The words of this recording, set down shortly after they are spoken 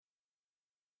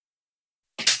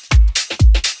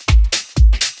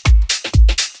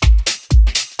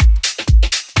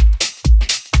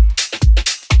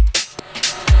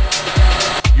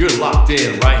locked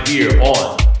in right here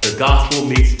on the Gospel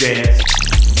Meets Dance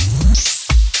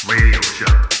radio show.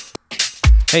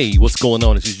 Hey, what's going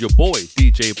on? This is your boy,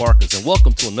 DJ Marcus, and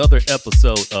welcome to another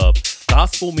episode of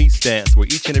Gospel Meets Dance, where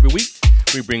each and every week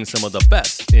we bring some of the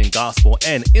best in gospel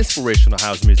and inspirational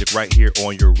house music right here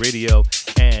on your radio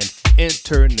and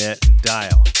internet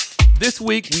dial. This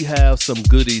week we have some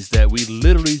goodies that we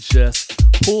literally just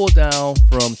pulled down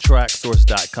from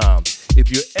tracksource.com. If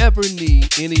you ever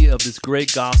need any of this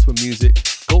great gospel music,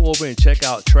 go over and check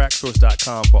out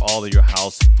tracksource.com for all of your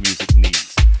house music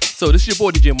needs. So this is your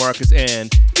boy DJ Marcus,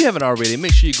 and if you haven't already,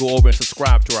 make sure you go over and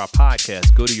subscribe to our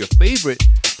podcast. Go to your favorite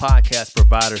podcast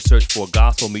provider, search for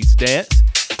Gospel Meets Dance.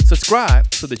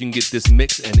 Subscribe so that you can get this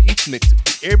mix and each mix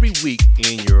every week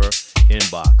in your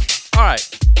inbox. All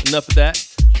right, enough of that.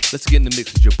 Let's get in the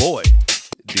mix with your boy,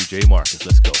 DJ Marcus.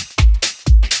 Let's go.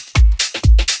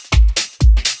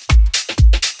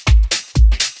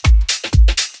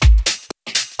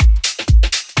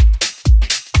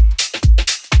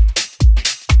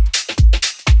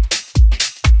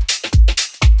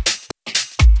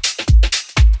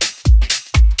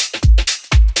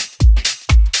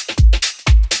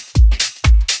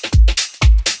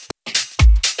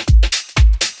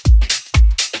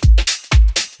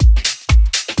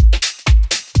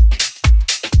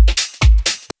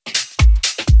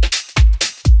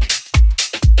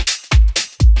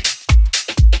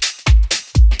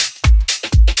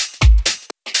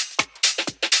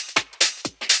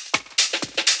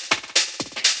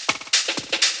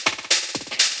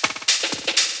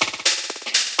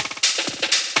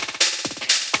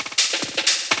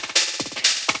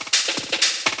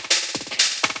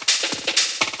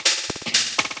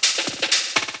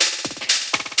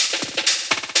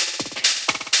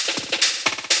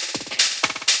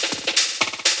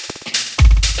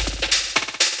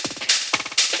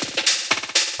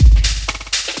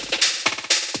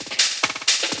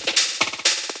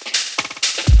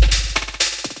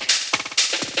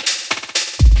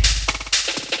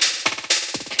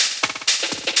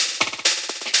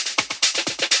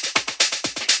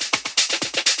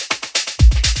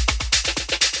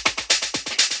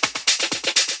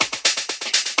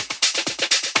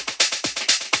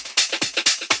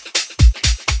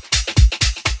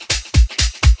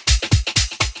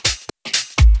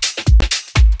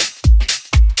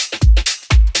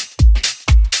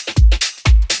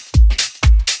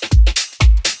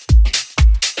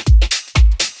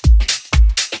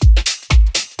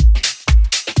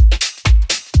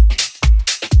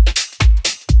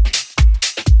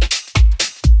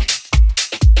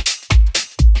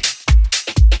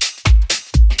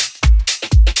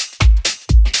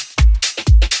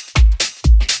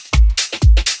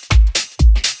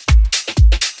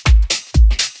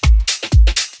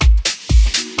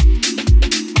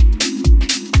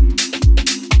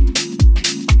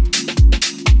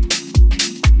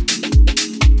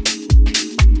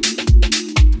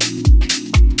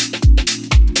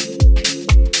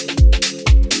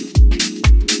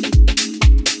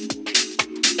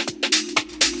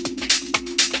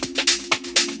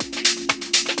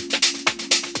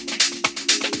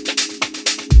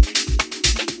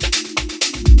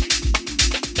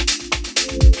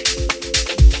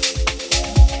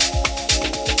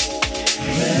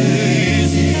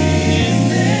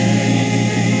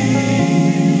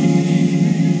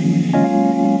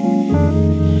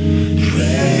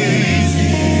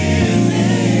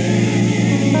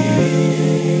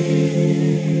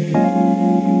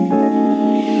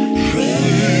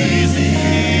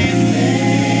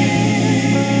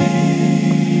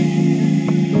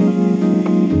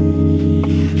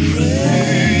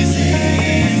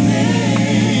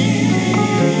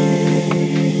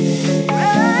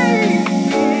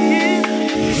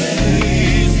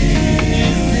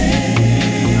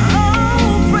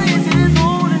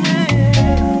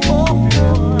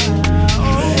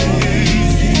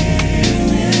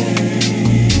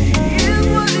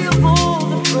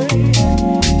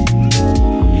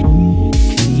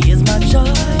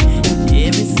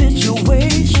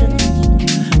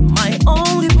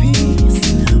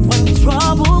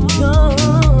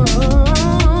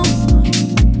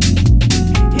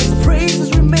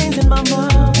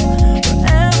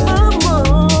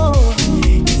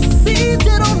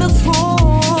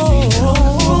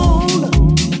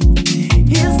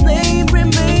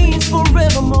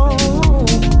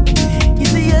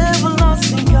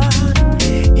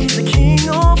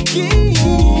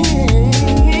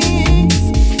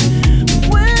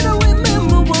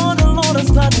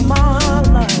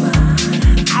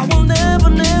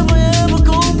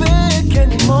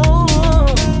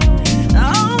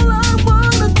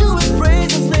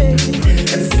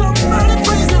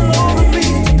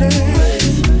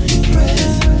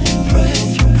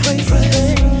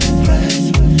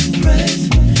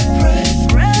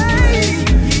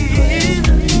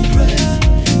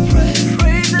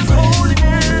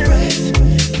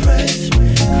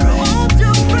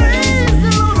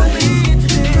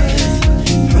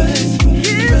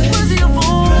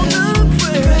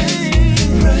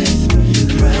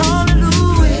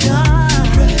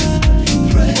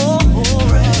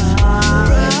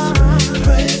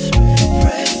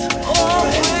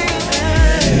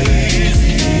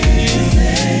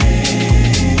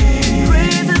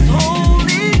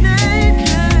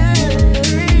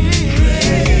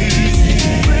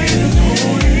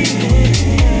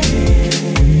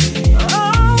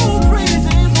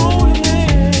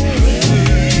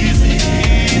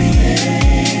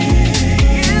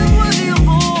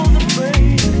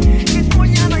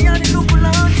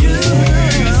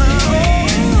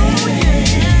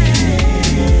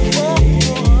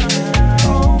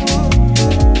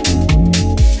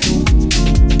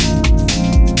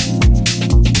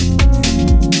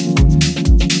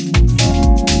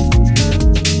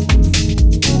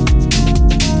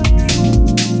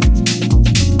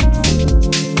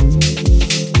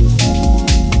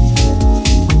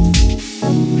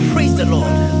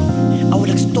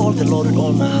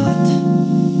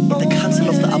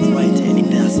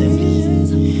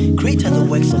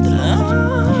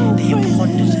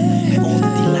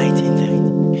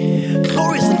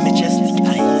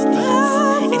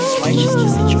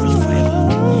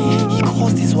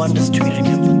 understood,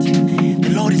 remembered. The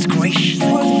Lord is gracious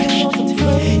and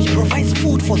compassionate. He provides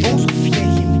food for those who fear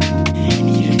him. And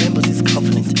he remembers his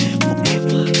covenant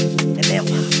forever and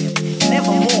ever and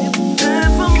evermore.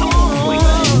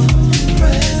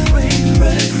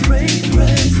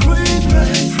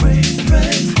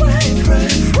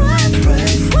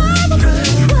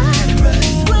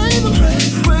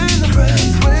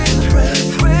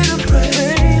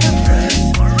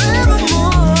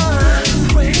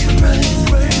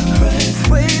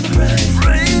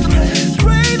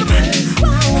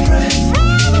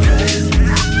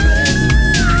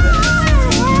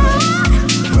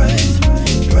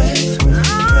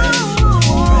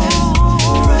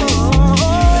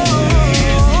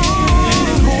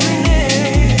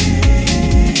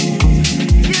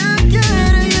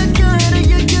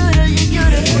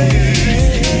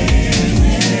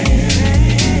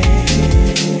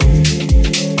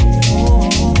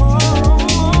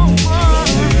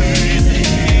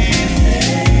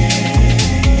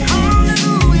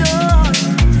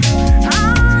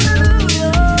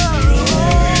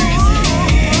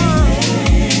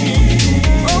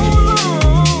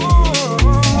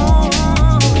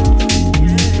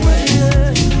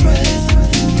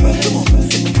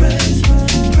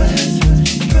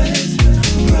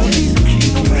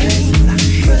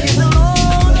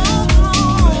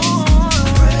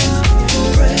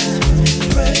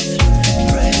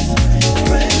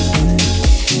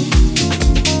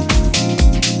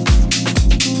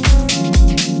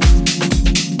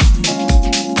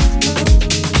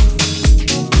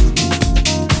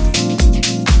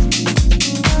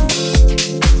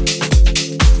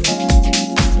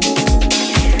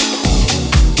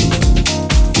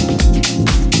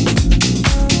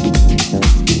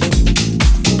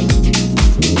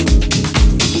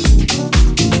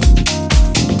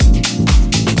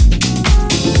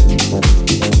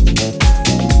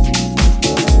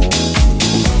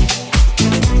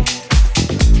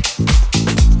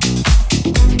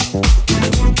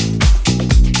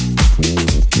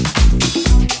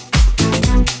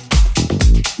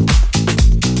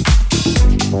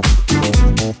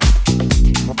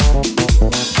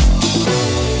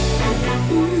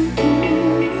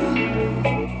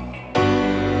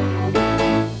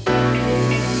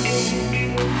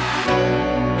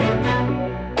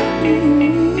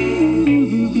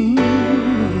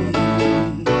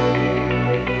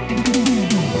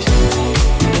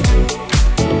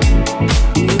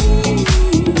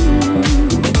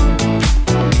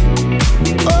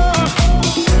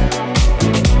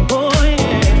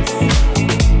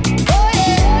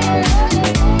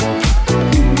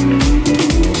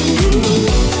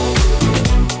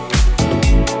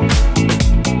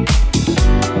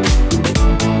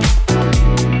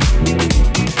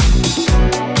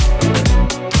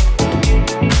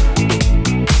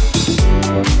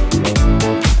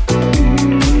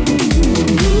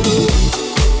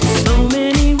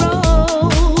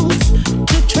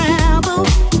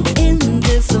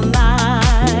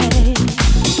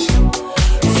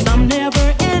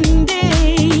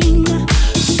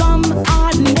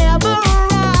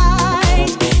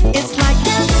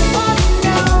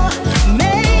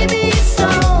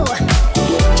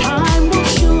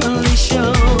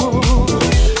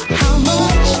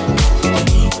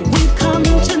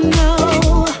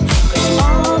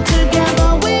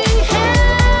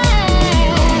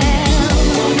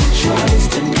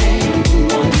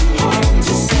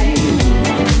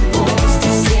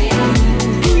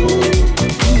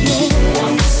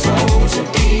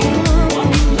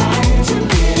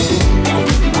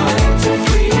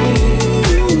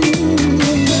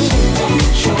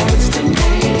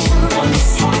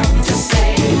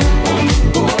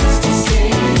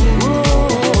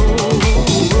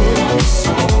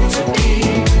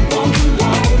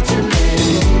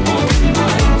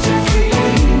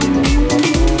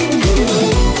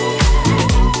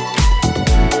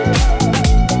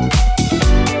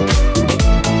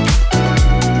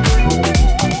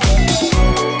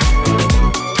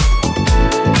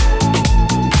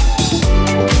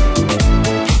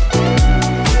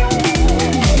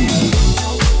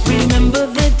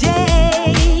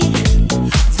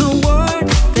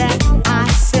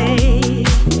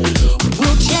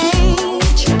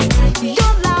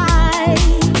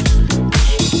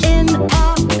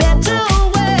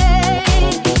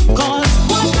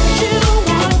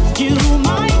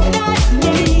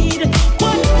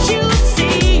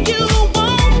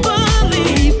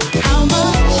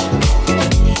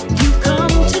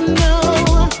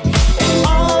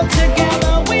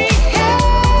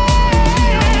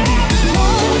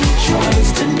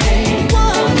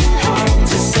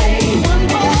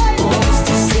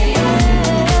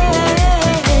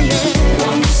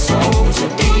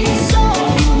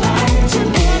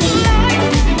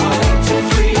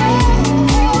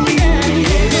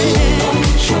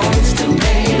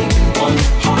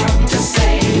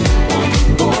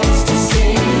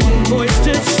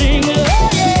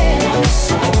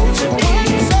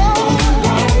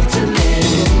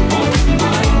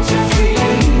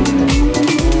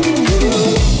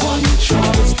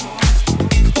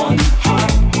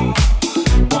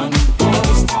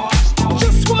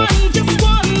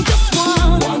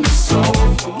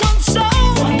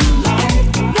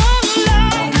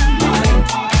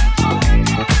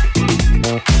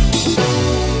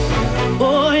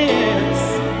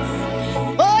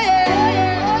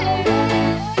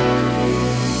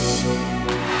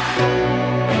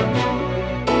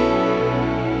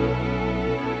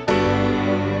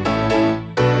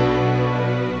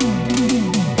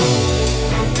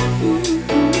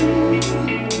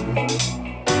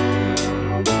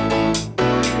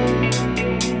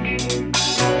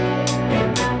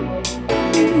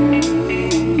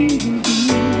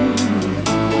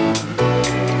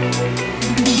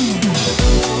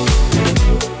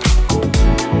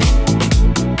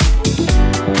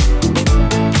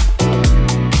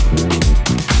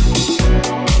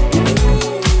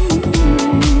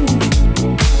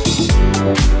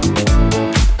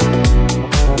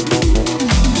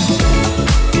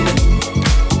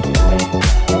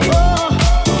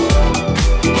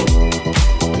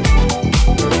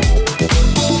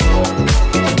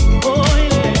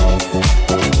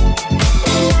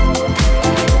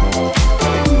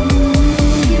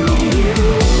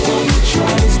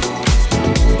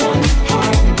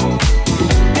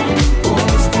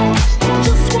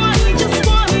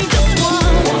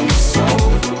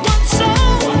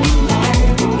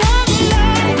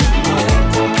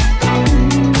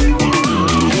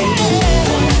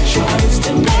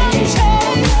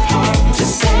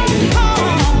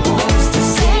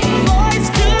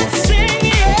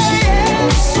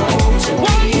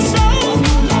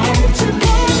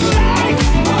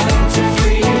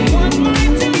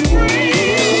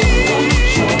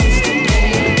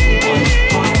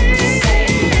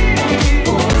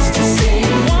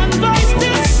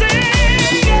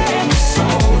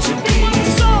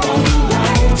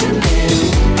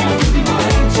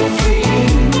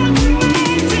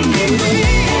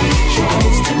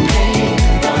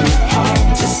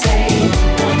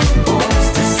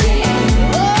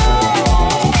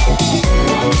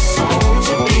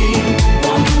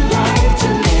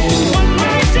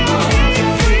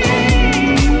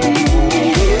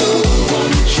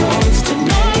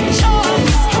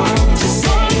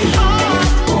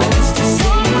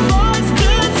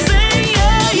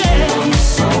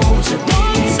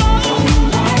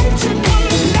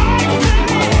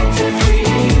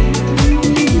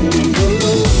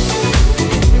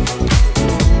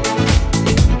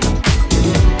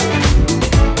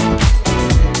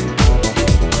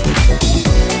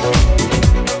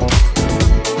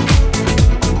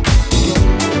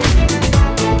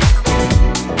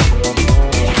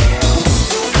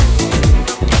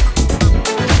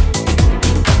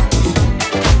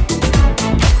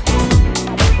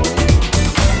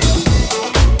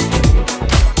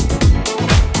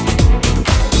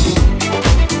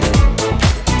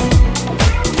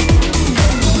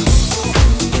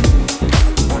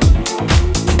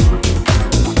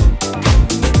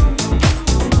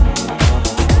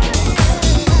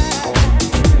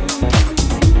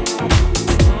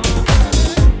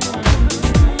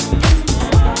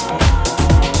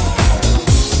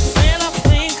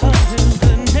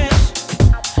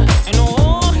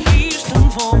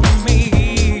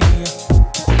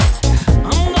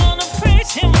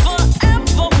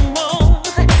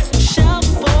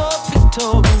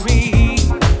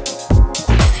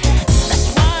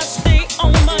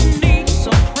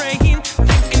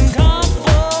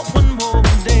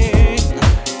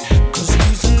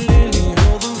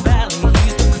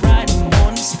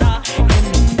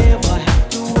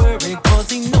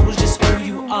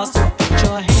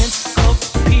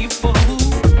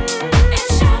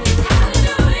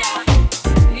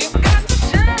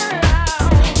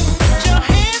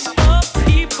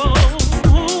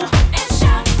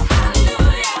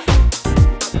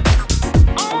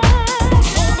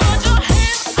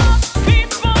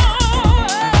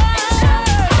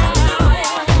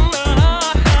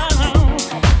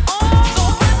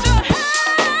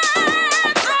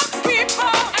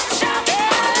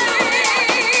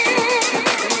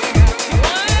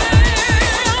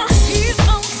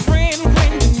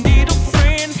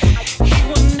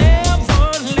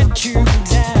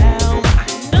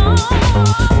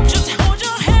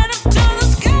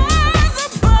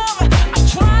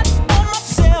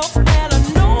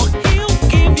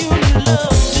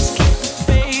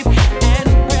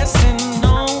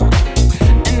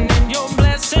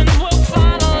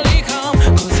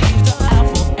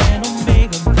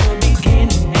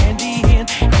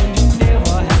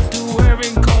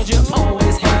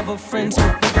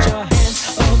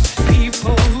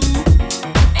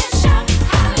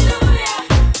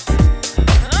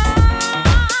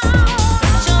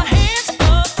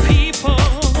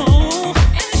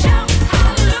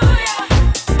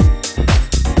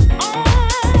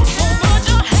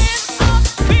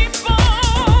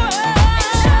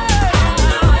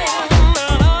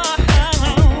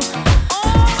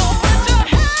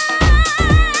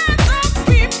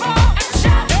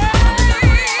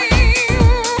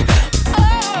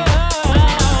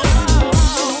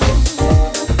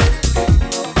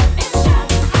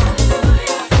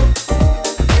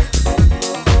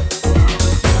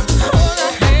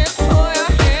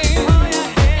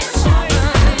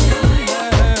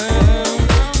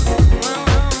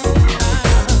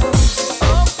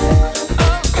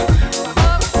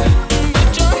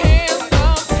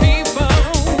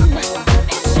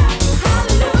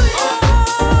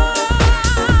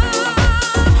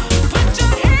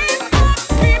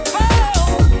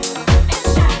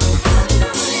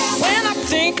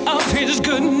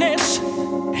 goodness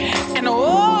and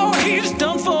all he's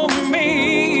done for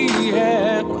me.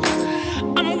 Yeah.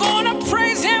 I'm gonna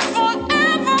praise him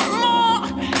forevermore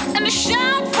and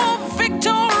shout for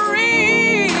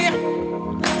victory.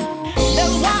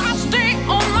 That's why I stay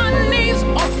on my knees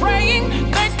or praying,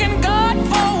 thanking God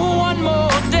for one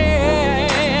more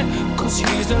day. 'Cause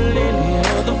he's the lily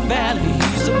of the valley,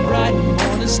 he's a bright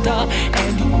morning star,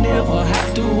 and you never have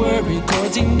to worry,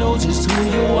 'cause he knows just who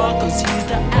you are. 'Cause he's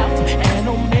the Alpha and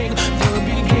Omega, the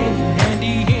beginning and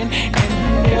the end, and you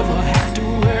never have to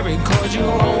worry, 'cause you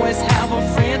always have a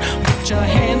friend. Put your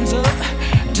hands up,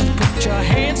 just put your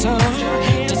hands up,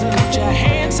 just put your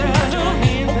hands up, put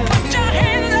your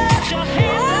hands up.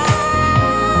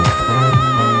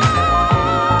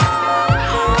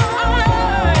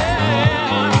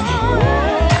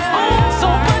 So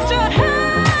put your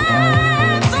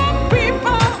hands up,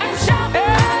 people, and shout,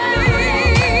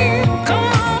 hey, come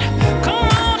on, come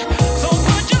on. So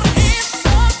put your hands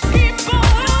up, people,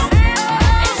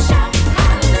 and shout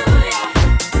hallelujah.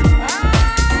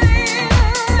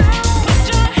 Put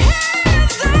your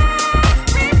hands up.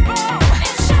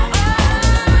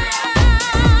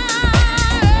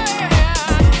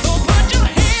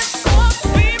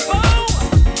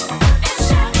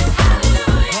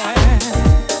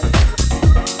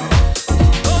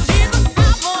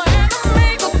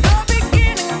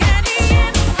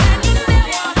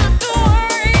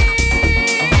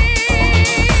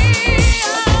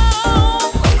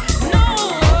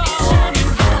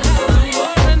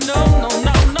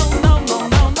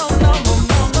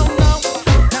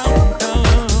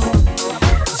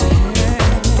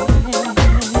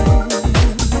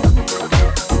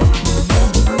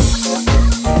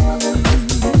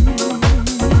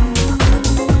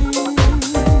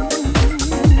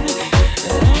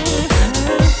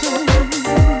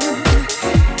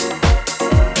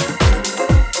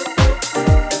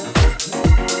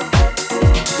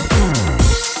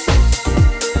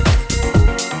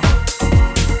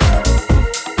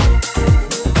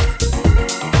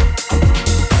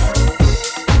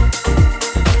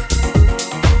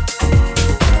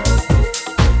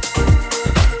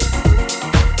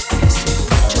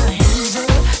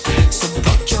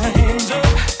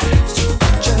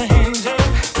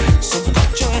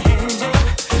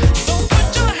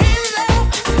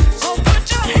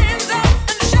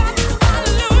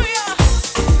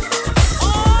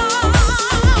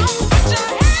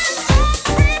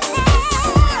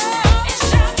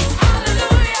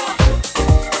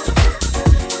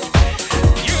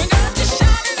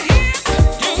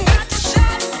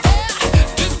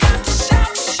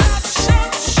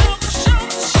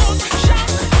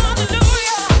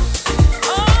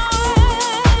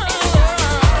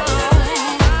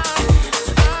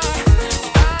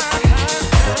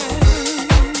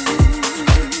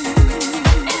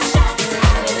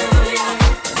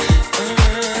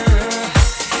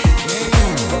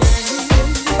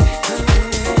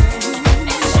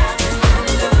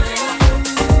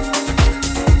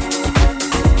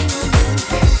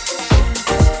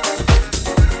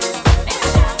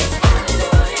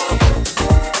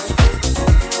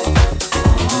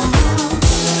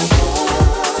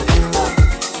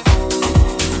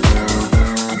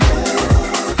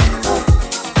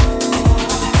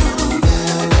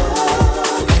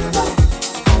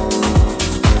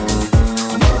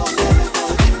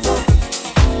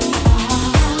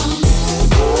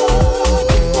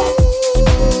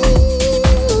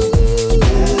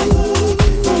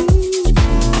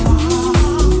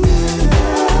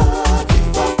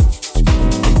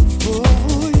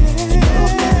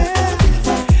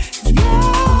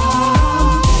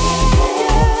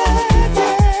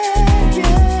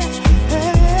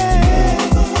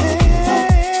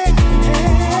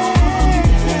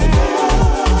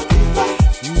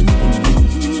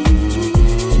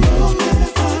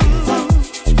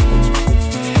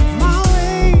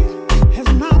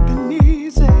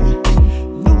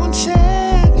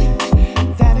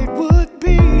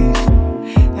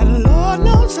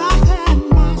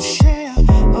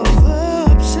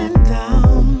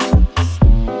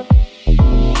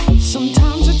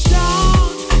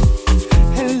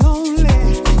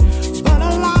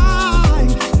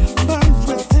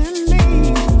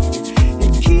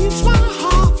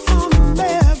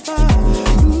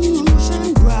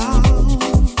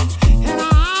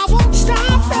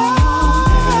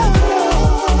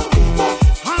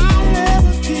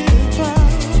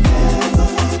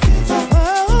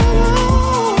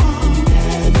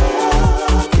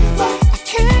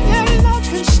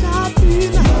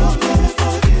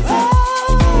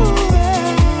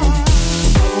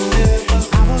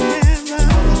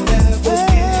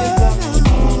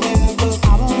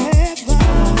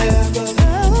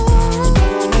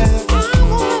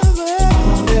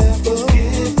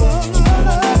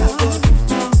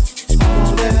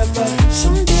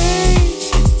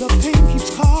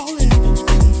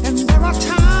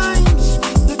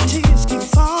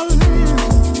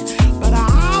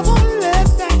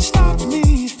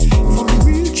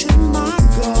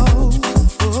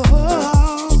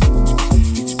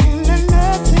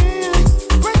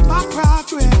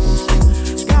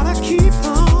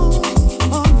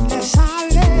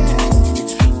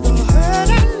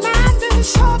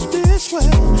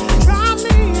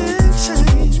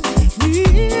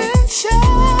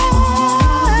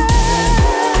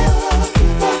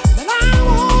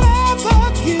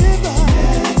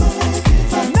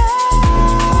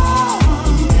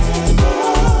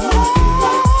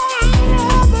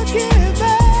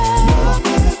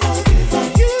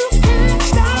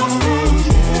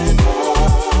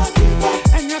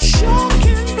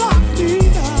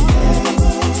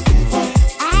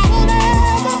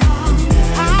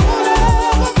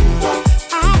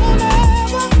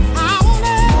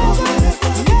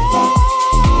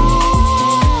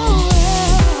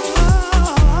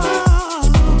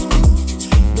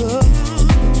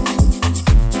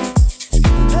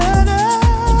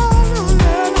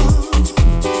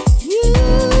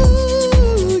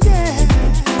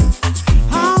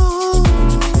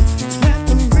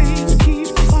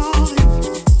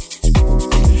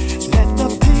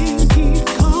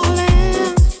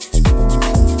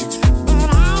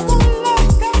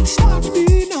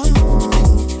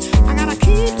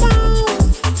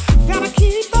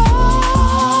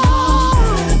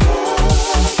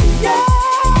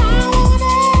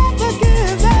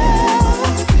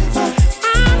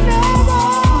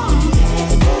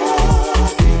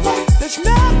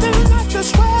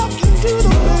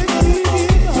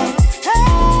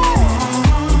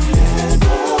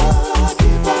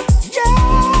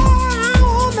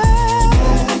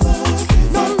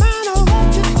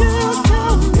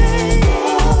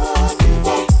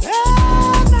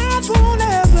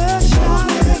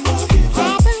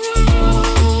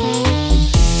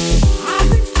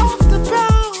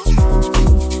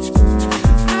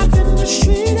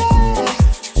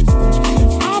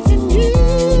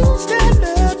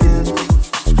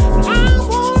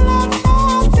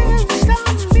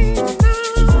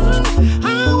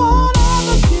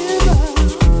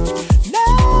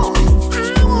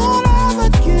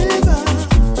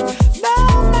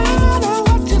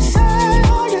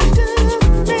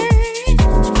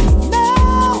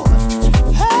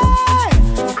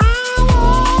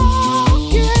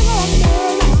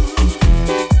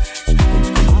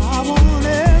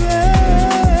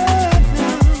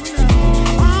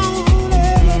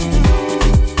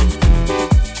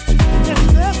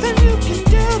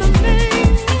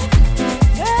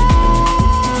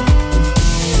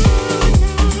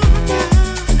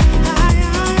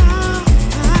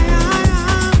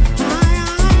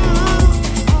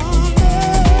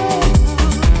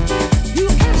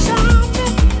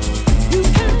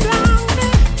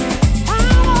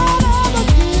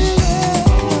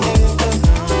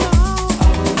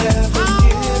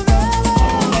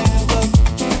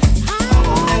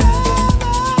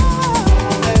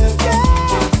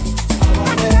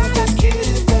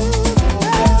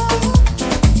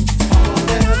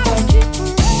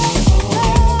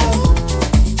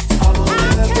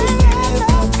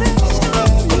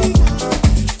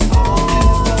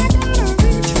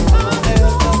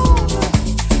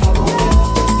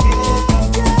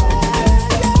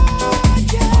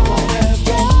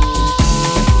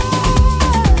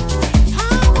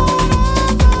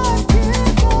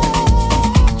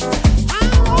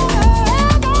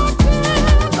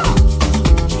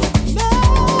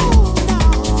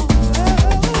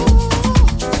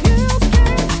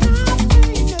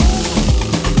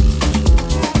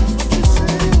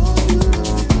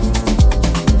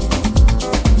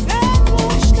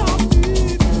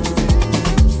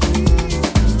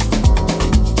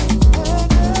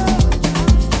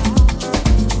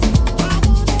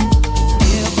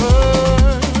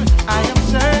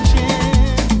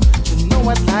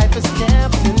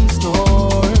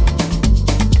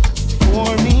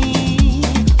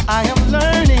 I am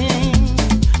learning.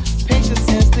 Patience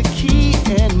is the key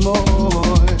and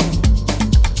more.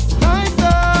 Life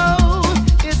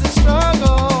though is a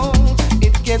struggle.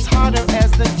 It gets harder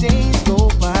as the days go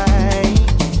by.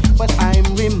 But I'm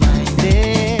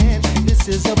reminded this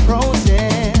is a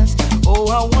process. Oh,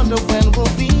 I wonder when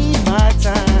will be my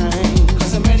time.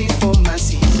 'Cause I'm ready for my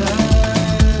season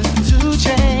to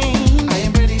change. I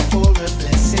am ready for a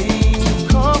blessing to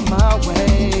come my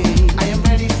way. I am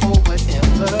ready for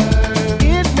whatever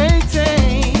it may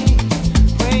take.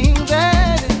 Praying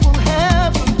that it will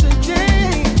happen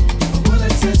today. I wanna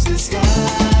touch the sky.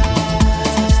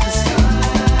 Touch the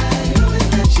sky. Knowing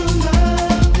that your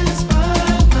love is by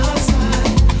my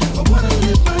side. I wanna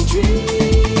live my dream.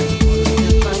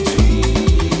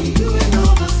 Doing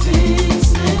all the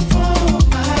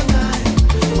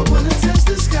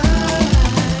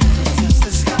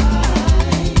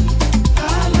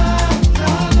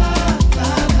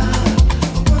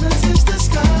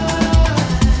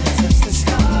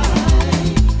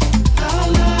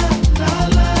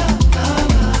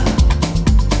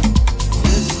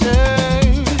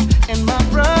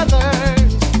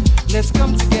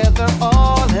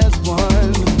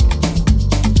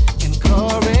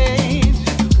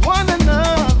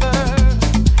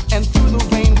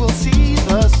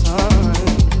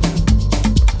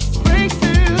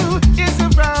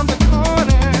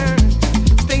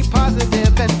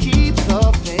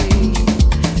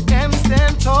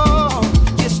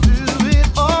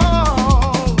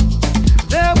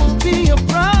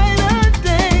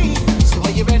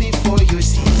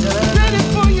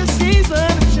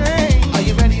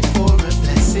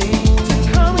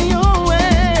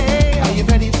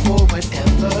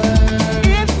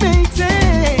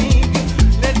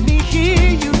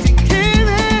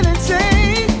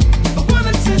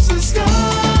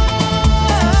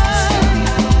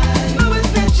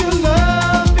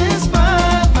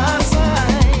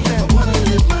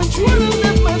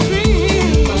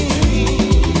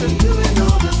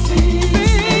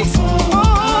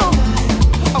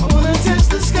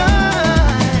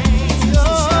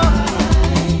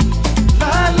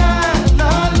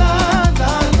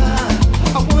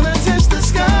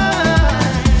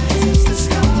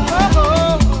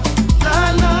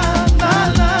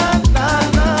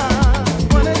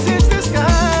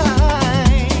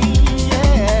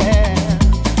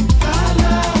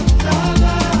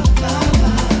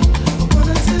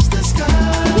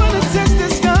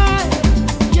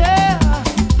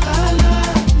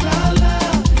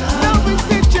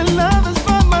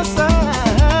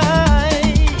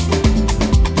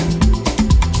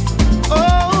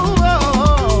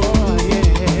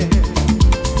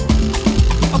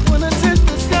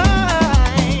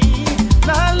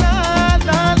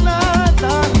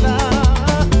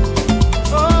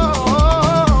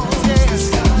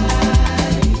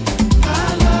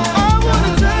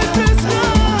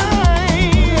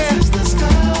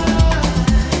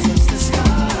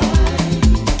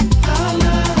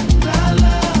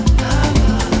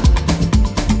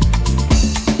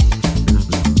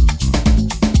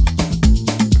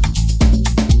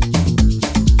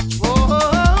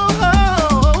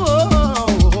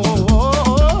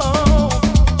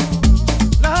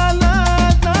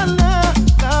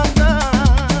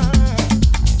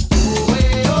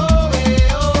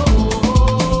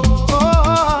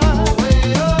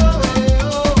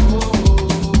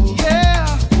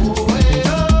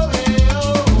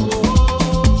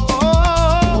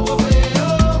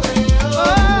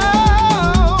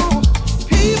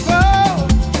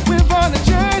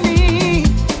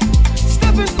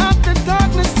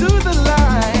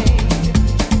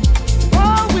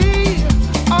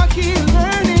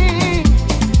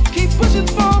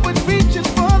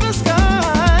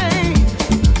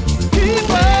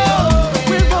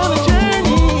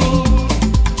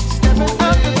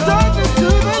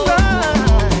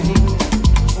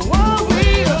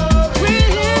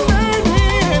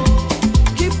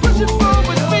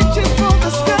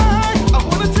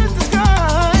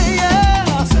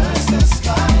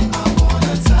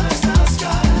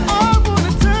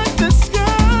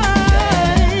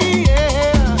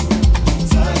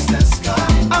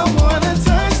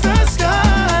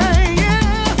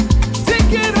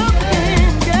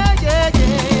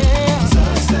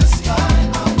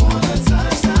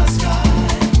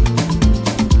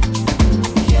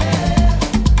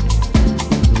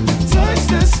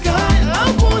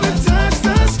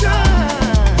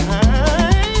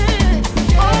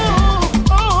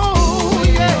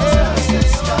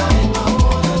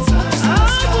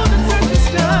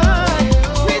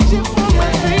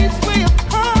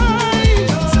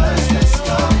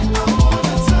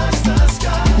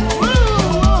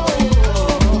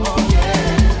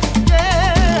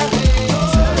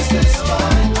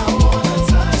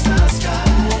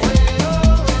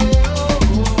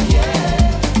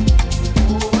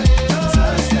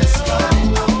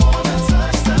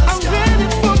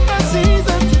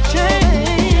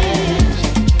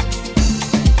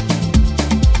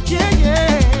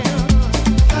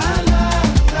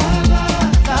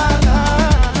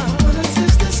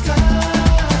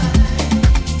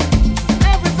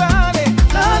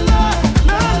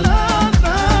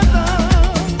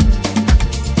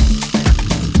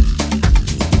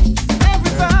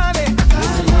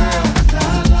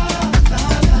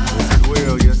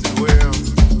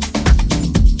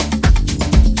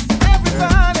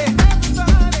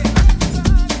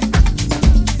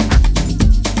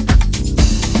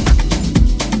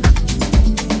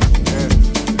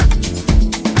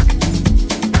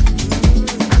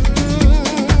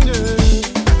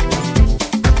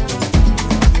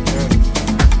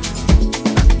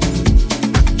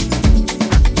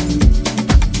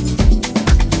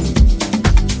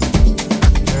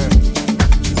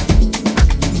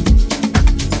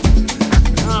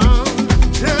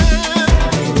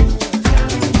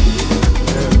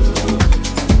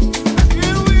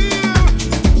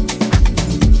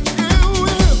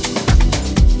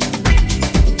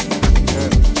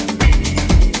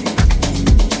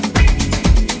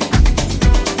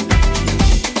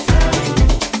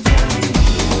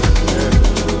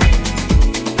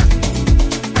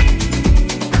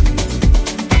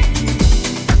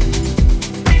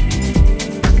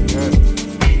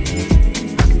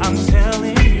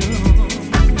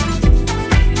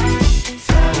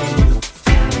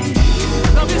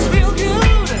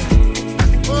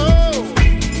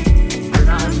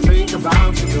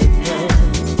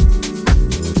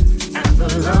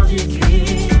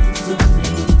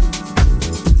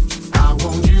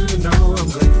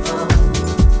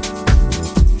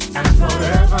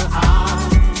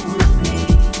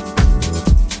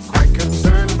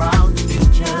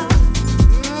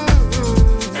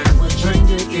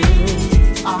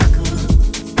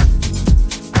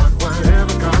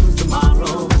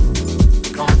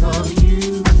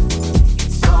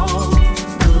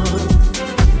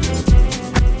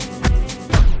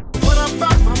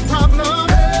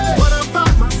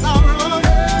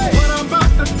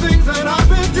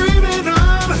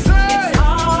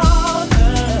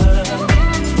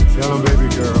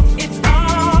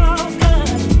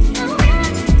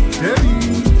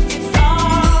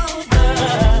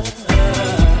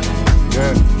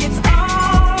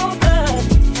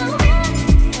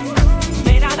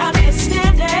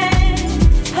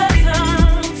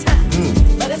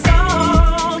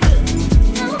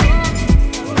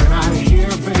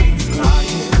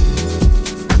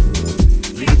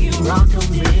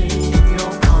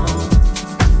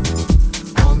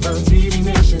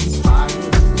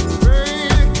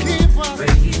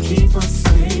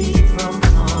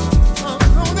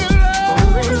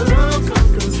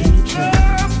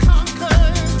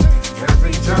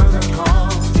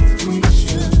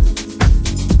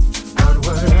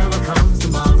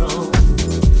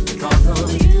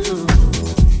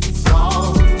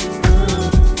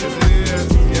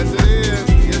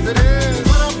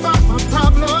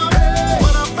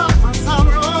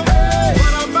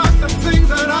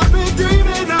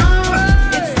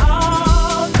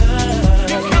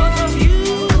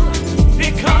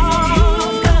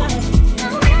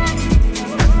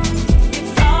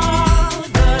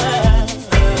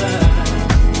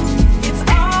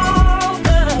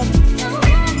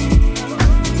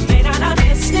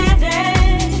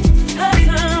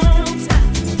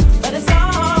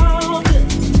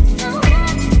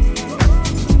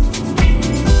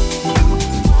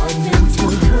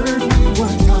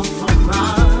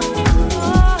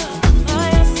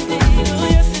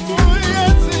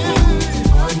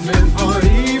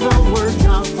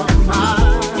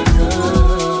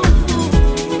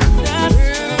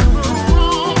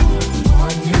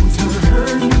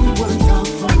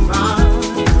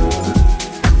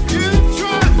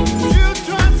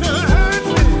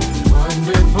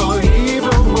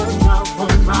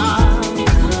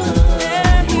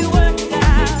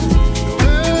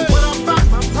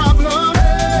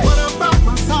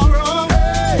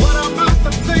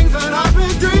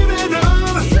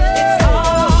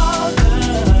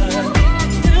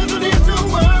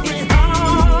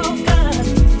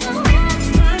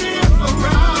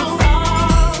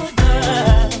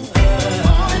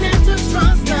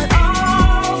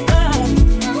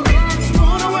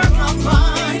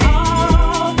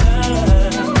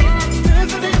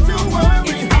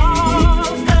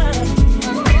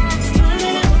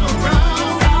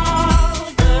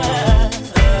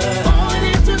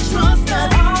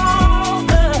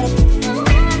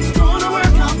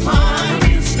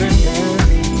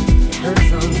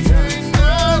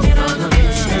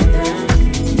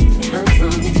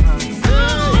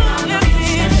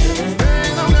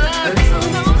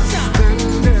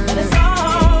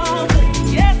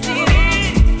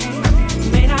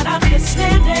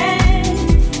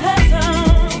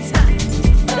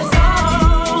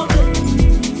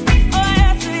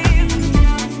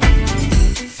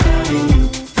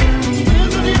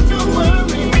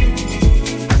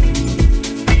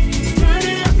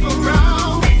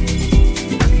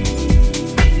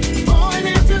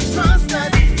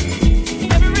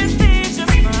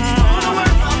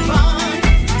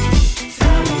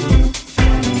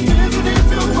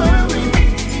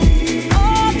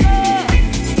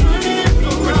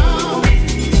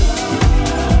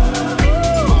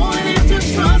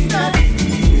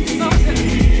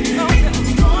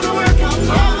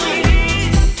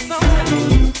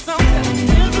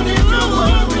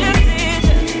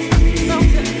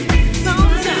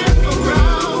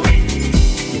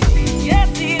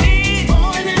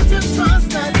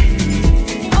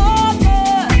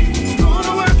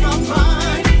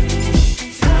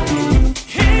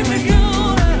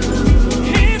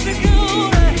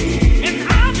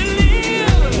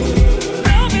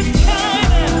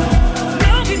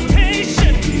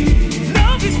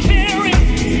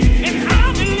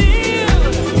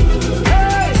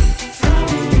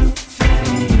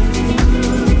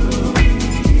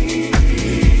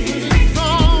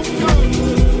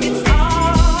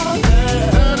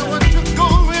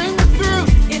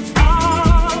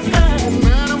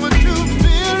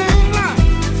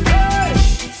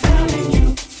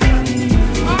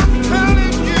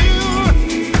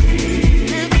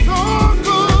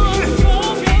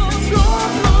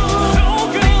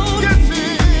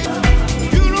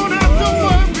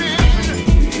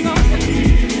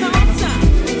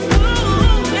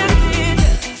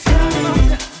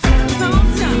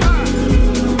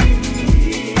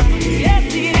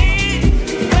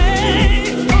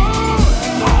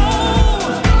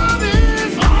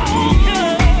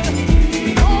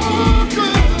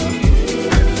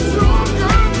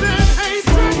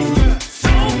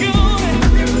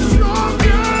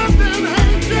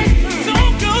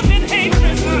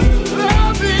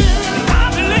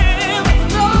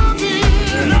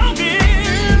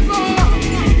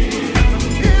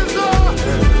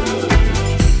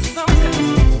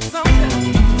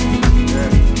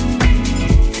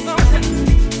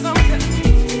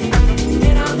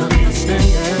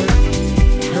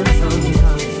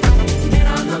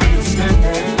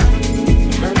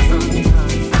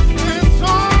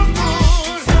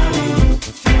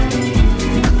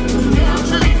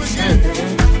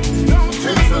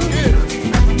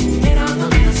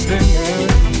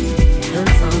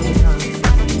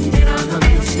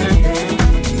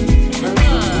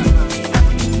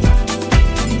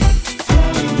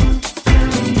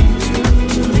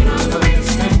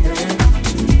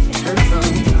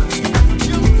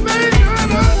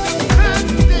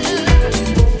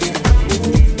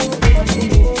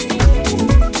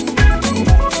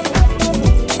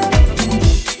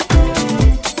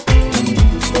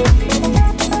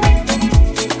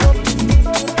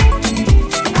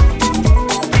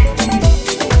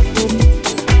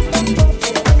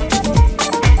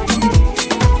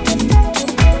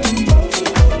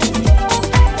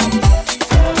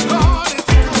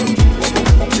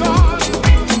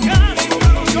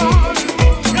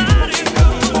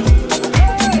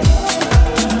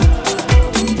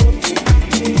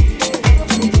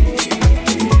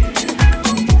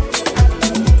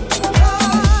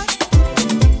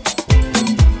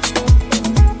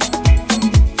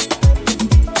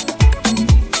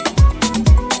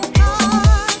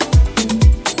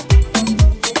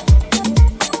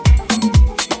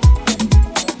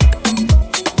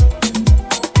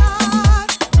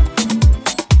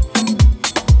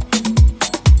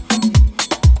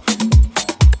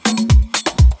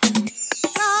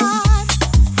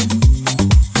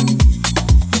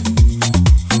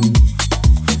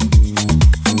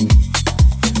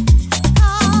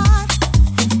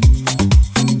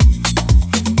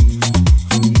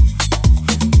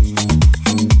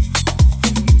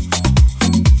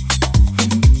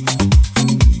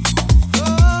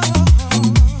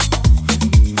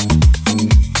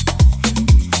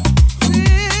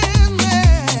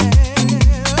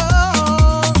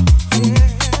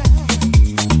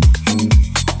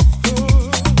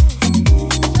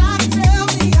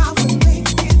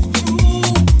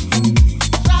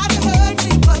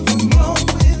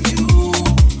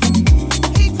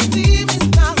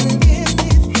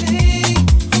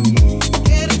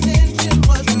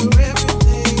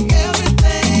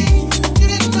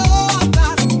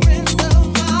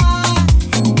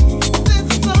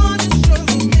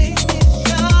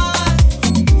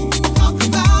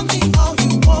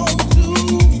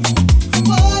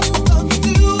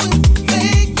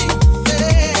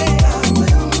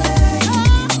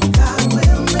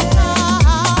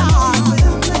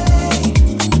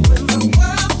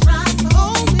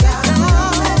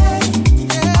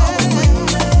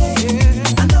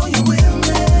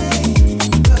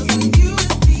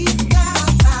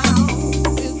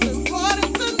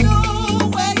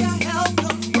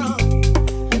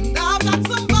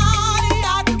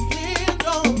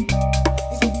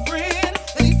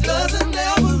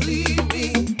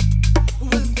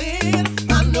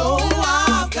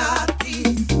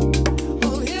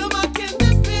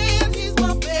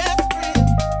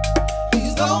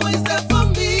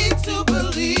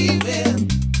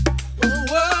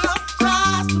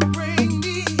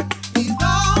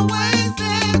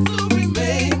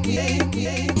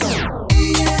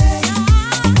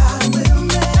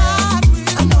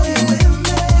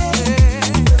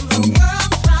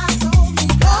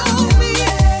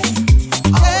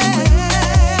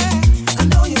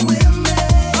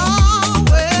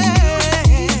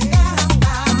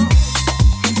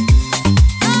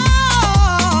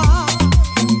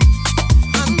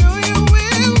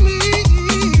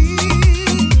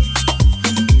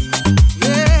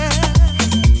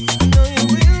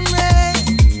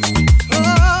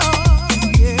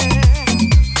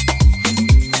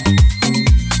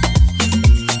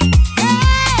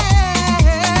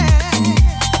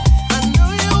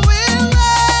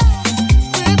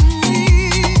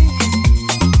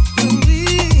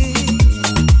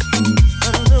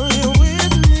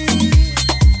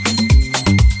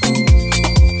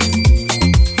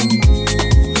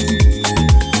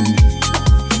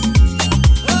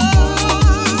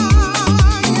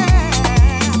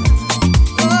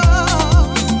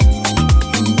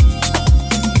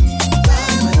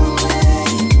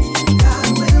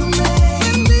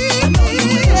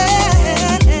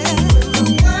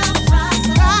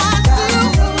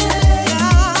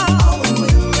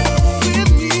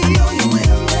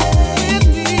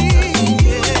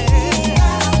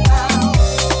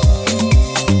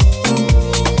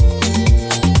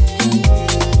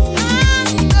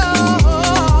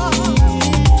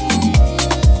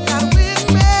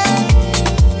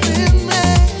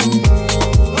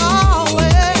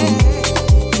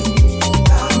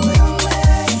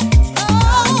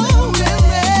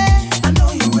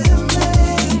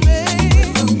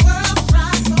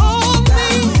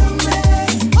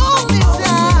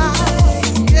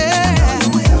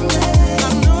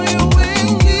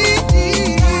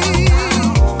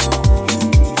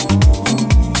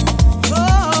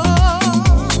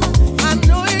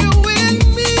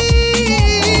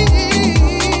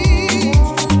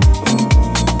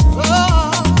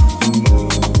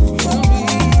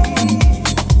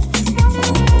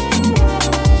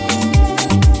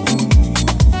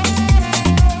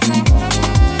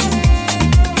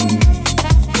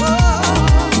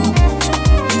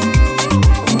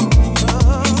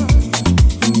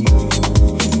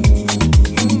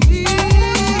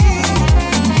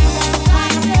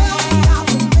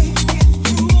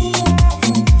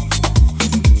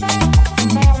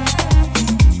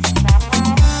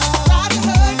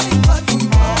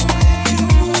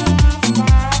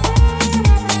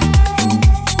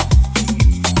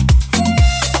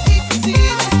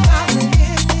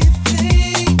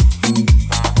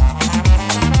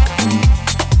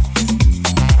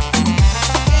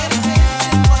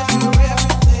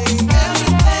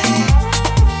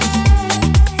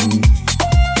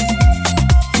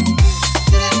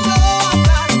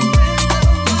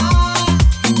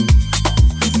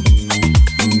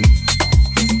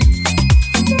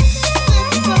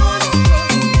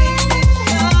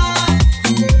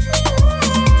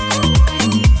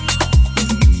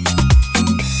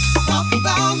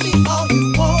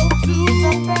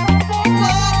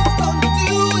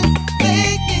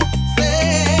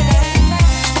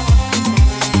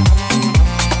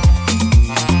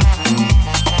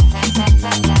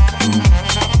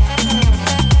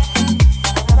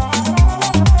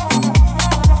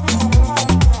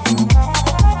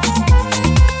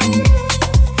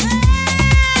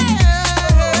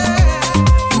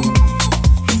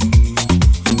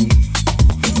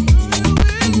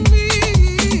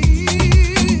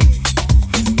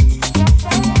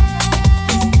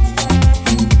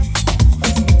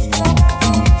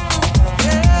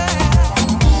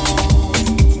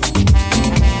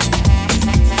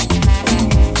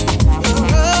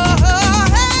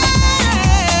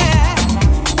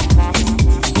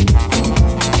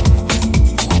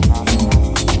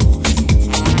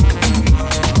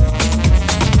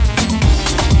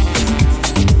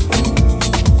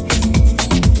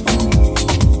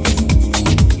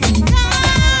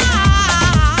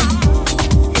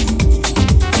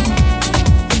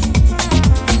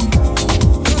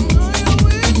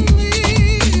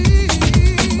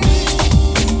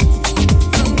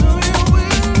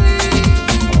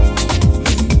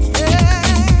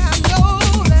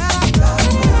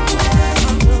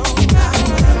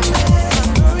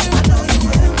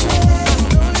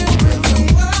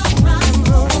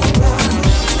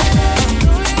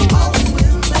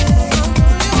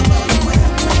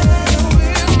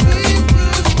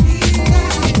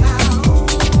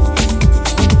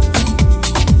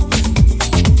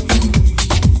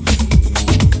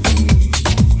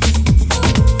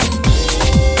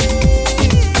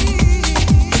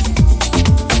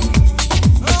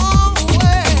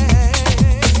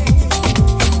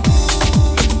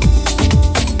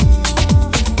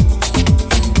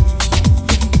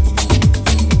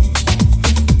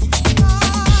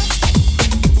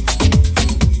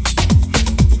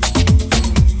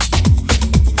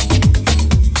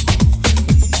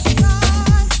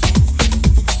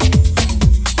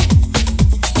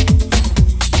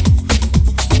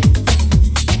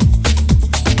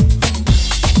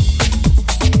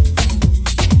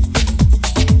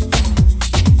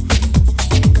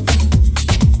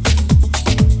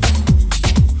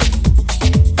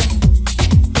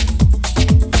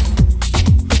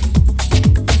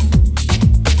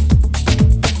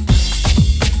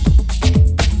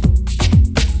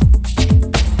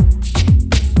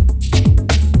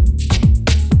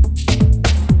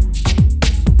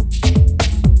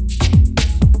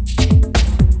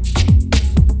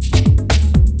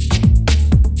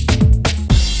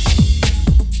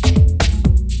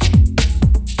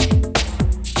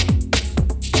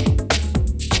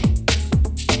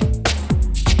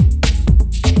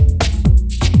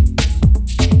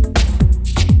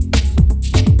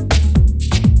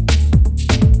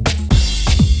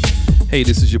Hey,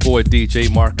 this is your boy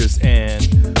DJ Marcus, and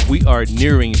we are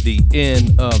nearing the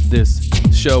end of this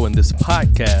show and this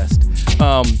podcast.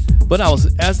 But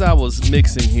as I was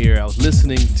mixing here, I was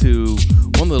listening to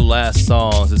one of the last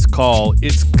songs. It's called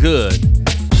 "It's Good."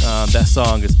 That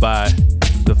song is by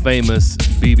the famous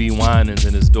B.B. Winans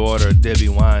and his daughter Debbie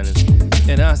Winans.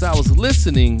 And as I was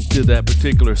listening to that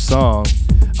particular song,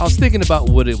 I was thinking about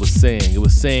what it was saying. It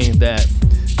was saying that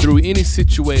through any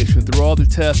situation, through all the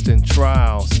tests and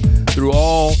trials, through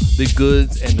all the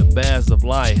goods and the bads of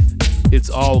life,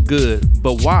 it's all good.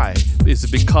 But why? It's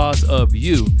because of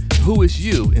you. Who is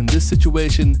you? In this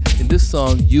situation, in this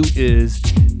song, you is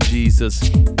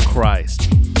Jesus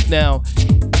Christ. Now,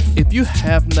 if you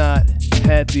have not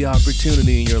had the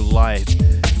opportunity in your life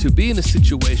to be in a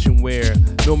situation where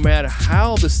no matter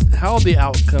how the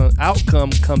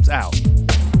outcome comes out,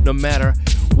 no matter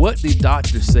what the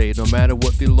doctors say, no matter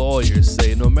what the lawyers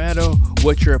say, no matter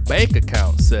what your bank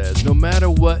account says, no matter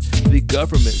what the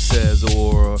government says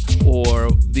or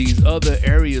these other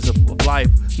areas of life,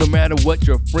 no matter what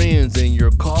your friends and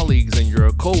your colleagues and your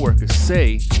coworkers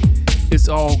say, it's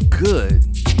all good.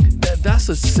 That's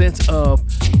a sense of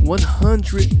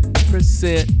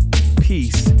 100%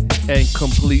 peace and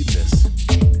completeness.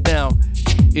 Now,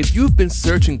 if you've been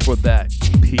searching for that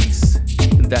peace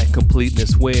and that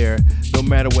completeness where no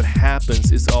matter what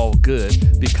happens, it's all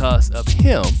good because of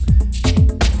Him,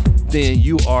 then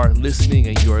you are listening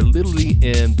and you are literally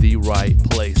in the right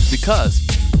place, because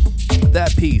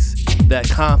that peace, that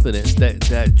confidence,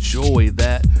 that joy,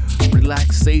 that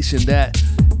relaxation, that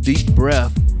deep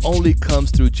breath only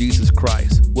comes through Jesus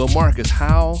Christ. Well, Marcus,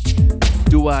 how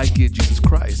do I get Jesus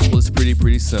Christ? Well, it's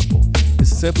pretty simple.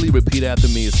 It's simply repeat after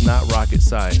me. It's not rocket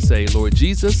science. Say, Lord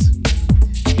Jesus,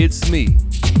 it's me.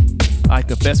 I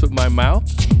confess with my mouth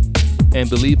and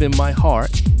believe in my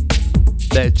heart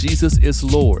that Jesus is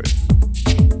Lord.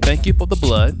 Thank you for the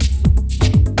blood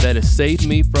that has saved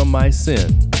me from my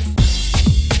sin.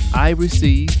 I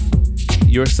receive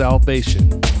your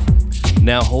salvation.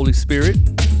 Now, Holy Spirit,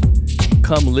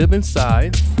 come live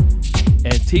inside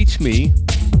and teach me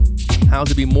how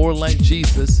to be more like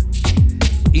Jesus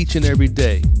each and every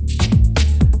day.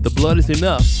 The blood is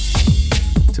enough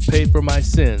to pay for my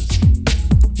sins.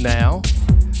 Now,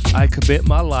 I commit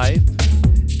my life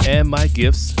and my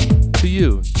gifts to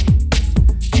you.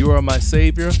 You are my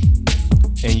Savior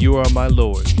and you are my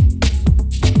Lord.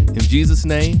 In Jesus'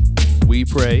 name, we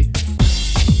pray.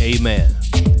 Amen.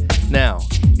 Now,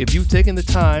 if you've taken the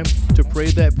time to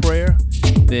pray that prayer,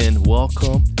 then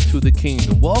welcome to the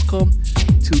kingdom. Welcome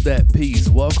to that peace.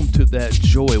 Welcome to that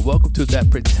joy. Welcome to that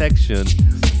protection.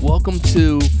 Welcome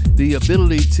to the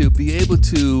ability to be able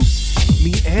to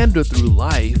meander through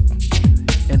life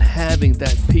and having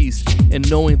that peace and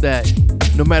knowing that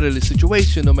no matter the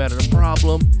situation, no matter the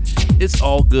problem, it's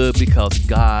all good because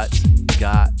God's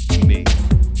got me.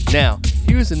 Now,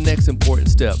 here's the next important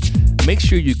step. Make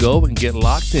sure you go and get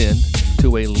locked in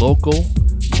to a local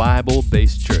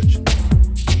Bible-based church.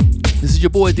 This is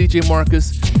your boy DJ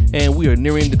Marcus, and we are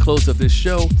nearing the close of this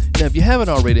show. Now, if you haven't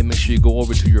already, make sure you go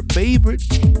over to your favorite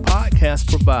podcast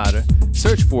provider,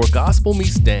 search for Gospel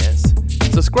Meets Dance,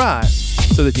 subscribe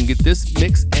so that you can get this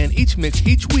mix and each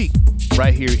week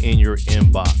right here in your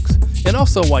inbox. And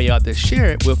also, while you're out there, share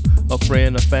it with a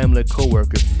friend, a family, a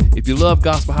coworker. If you love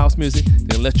gospel house music,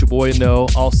 then let your boy know.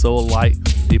 Also, like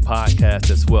the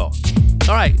podcast as well.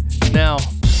 All right, now,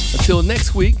 until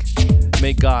next week,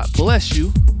 may God bless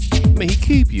you, may He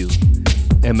keep you,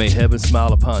 and may heaven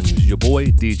smile upon you. It's your boy,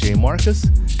 DJ Marcus.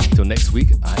 Till next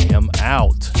week, I am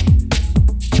out.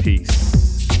 Peace.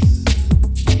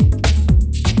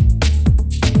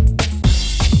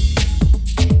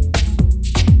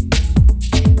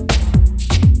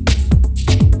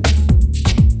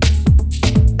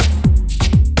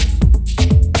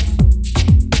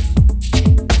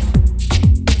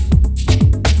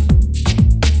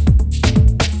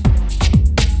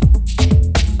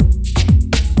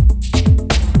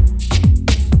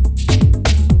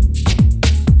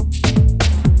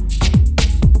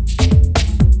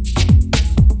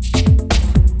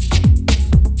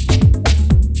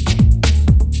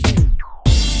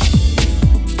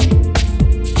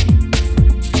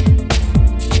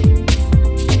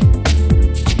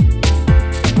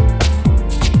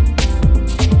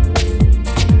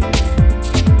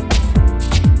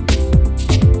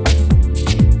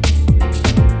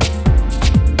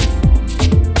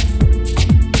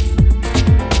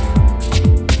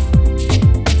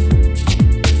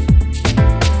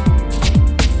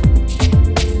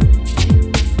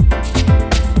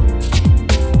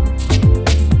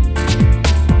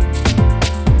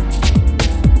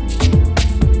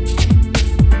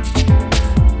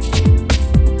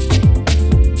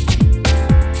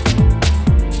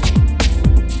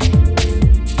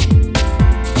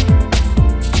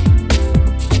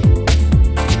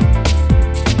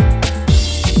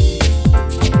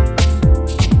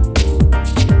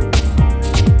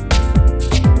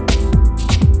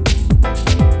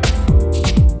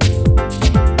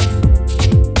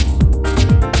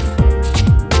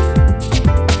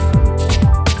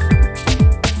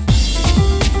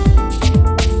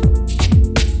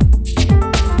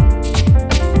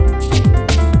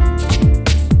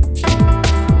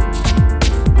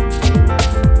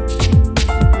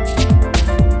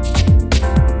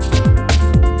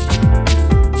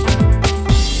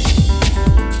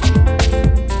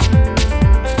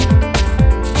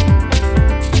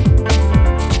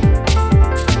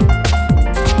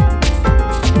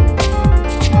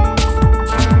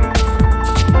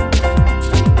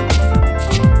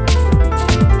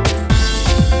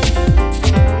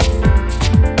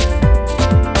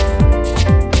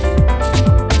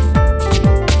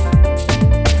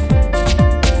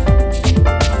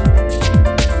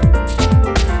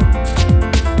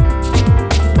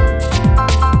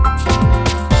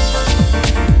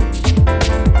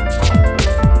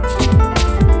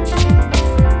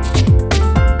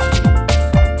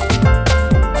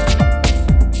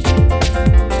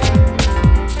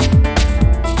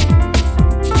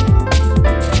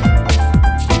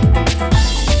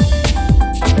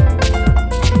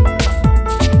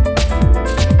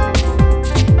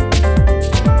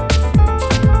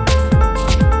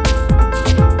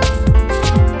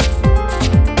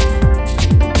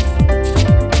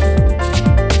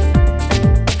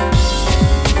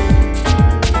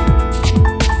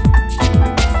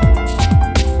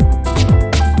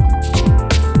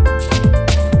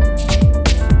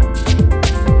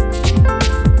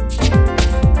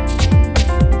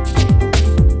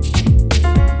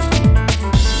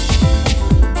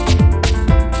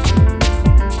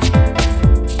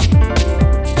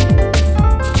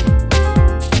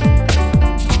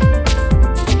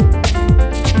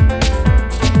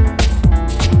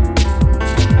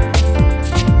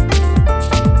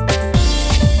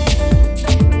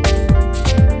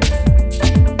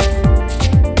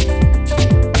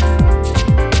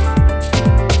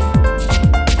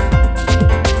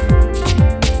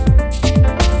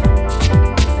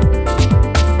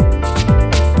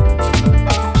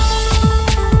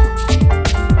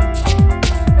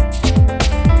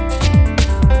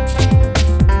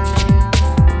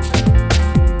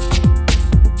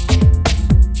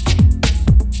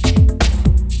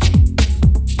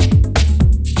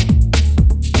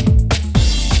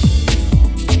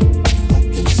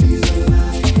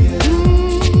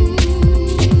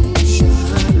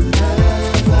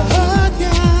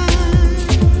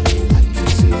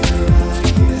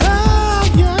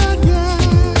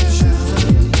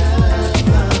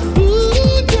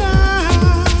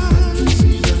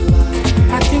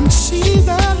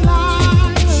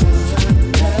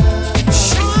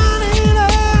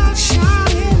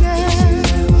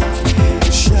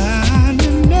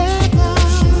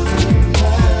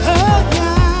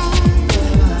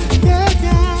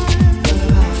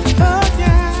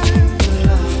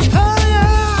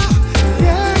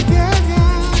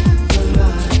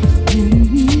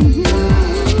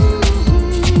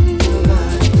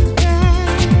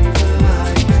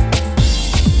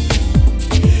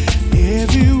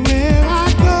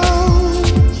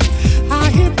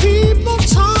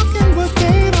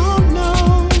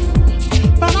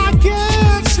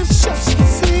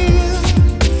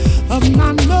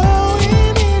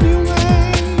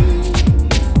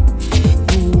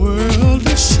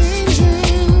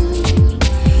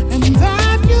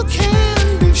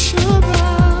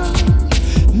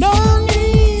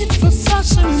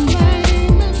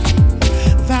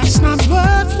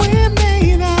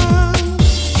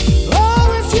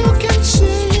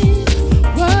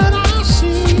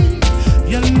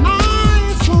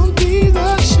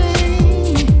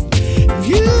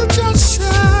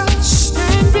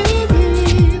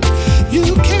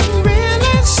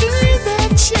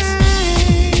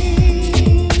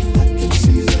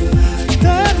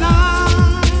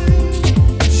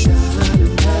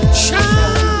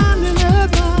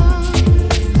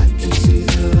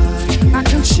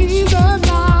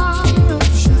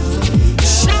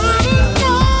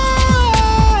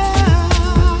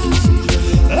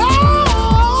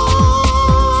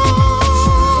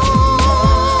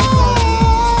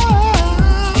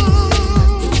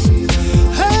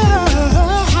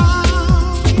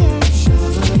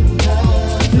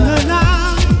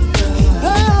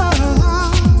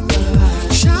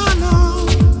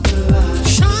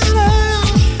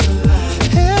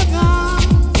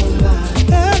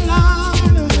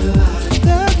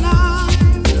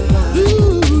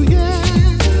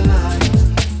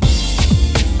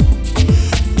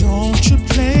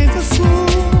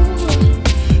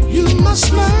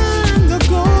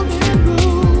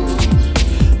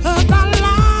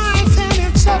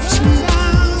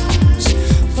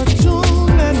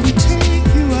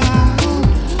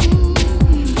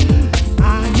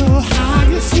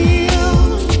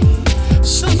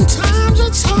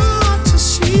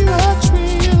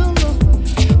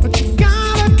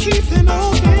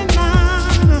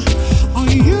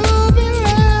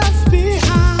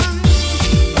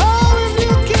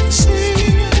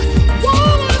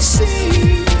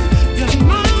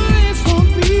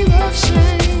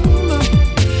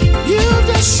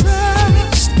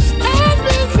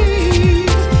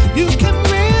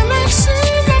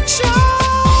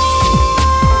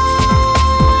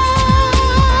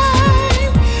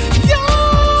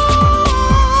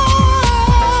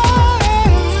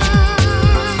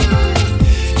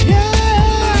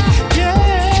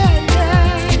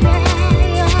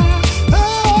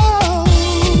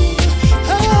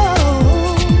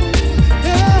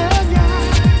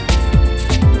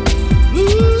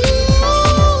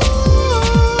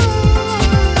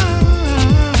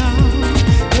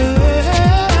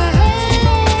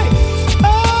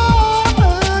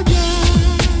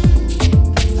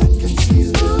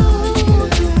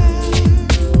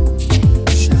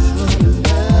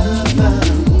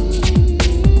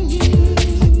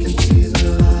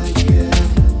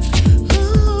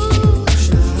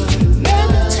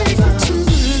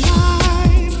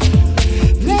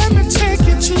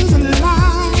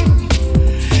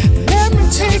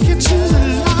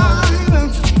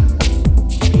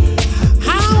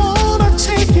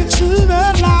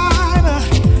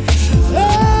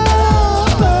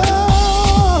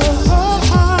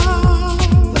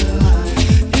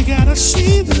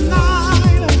 see the